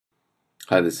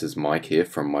Hi, this is Mike here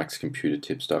from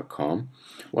mikescomputertips.com.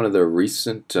 One of the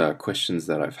recent questions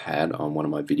that I've had on one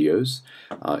of my videos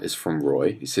is from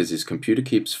Roy. He says his computer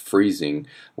keeps freezing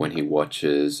when he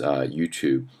watches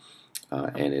YouTube,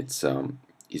 and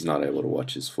he's not able to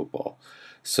watch his football.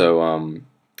 So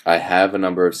I have a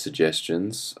number of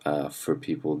suggestions for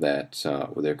people that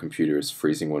where their computer is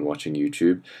freezing when watching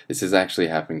YouTube. This is actually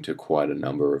happening to quite a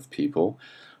number of people.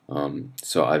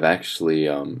 So I've actually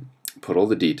put all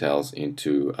the details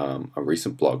into a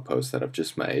recent blog post that I've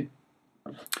just made.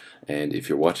 And if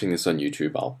you're watching this on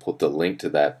YouTube, I'll put the link to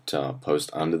that post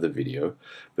under the video.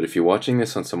 But if you're watching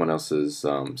this on someone else's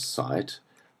site,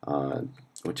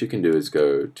 what you can do is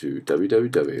go to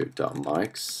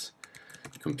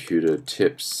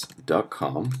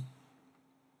www.mikescomputertips.com.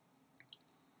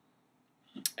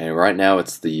 And right now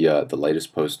it's the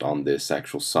latest post on this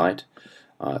actual site.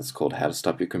 It's called How to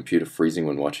Stop Your Computer Freezing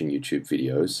When Watching YouTube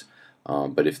Videos.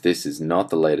 But if this is not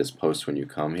the latest post when you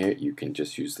come here, you can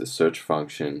just use the search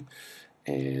function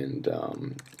and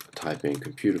type in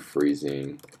computer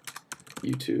freezing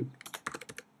YouTube.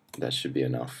 That should be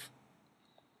enough.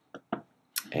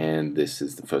 And this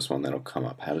is the first one that'll come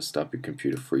up: How to Stop Your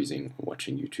Computer Freezing when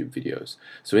Watching YouTube Videos.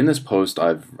 So in this post,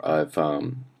 I've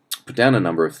put down a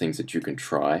number of things that you can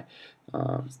try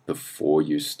before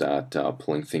you start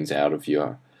pulling things out of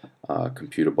your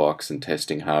computer box and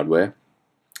testing hardware.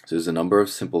 So there's a number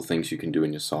of simple things you can do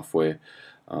in your software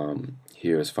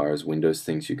here, as far as Windows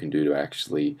things you can do to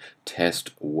actually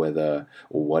test whether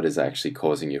or what is actually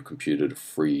causing your computer to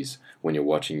freeze when you're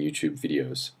watching YouTube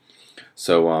videos.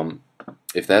 So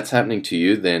if that's happening to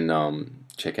you, then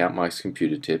check out Mike's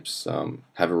Computer Tips,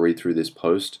 have a read through this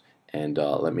post, and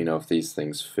let me know if these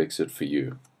things fix it for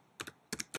you.